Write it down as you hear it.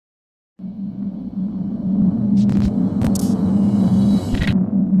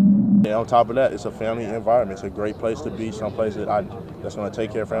And on top of that, it's a family environment. It's a great place to be, some place that's going to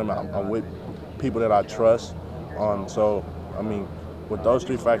take care of family. I'm with people that I trust. So, I mean, with those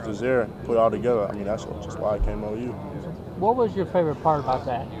three factors there, put all together, I mean, that's just why I came OU. What was your favorite part about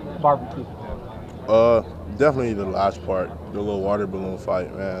that barbecue? Definitely the last part, the little water balloon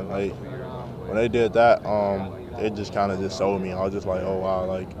fight, man. Like, when they did that, it just kind of just sold me. I was just like, oh, wow,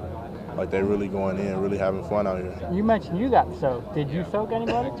 like they really going in, really having fun out here. You mentioned you got soaked. Did you soak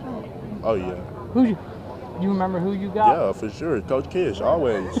anybody? Oh, yeah. You remember who you got? Yeah, for sure. Coach Kish,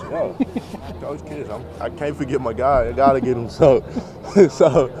 always. Yeah. Coach Kish. I can't forget my guy. I got to get him soaked.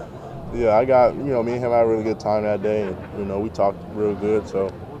 So, yeah, me and him had a really good time that day. And, we talked real good.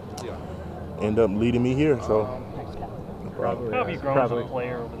 So, end up leading me here. So, no problem. How have you grown as a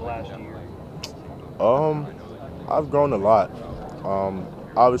player over the last year? I've grown a lot.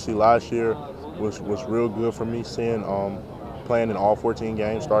 Obviously, last year was real good for me, seeing playing in all 14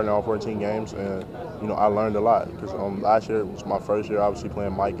 games, starting all 14 games, and I learned a lot because last year was my first year, obviously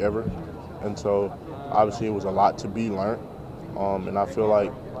playing Mike ever, and so obviously it was a lot to be learned, and I feel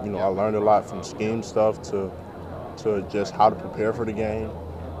like I learned a lot from scheme stuff to just how to prepare for the game,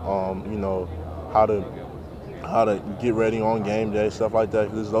 how to get ready on game day, stuff like that.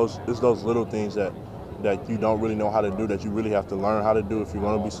 It's those little things that you don't really know how to do, that you really have to learn how to do if you're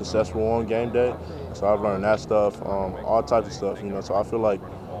going to be successful on game day. So I've learned that stuff, all types of stuff, So I feel like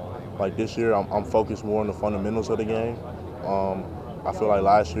this year I'm focused more on the fundamentals of the game. I feel like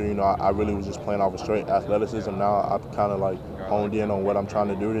last year, I really was just playing off of straight athleticism. Now I've kind of honed in on what I'm trying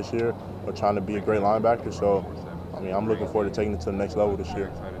to do this year, or trying to be a great linebacker. So, I'm looking forward to taking it to the next level this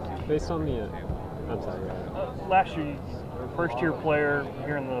year. Based on the, I'm sorry. Last year, first-year player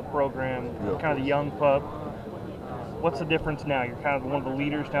here in the program, kind of the young pup. What's the difference now? You're kind of one of the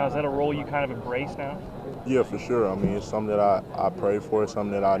leaders now. Is that a role you kind of embrace now? Yeah, for sure. It's something that I prayed for,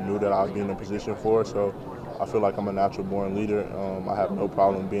 something that I knew that I'd be in a position for. So I feel like I'm a natural-born leader. I have no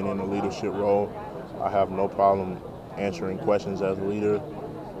problem being in a leadership role. I have no problem answering questions as a leader.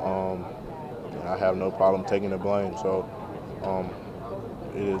 And I have no problem taking the blame. So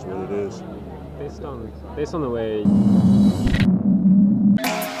it is what it is. Based on the way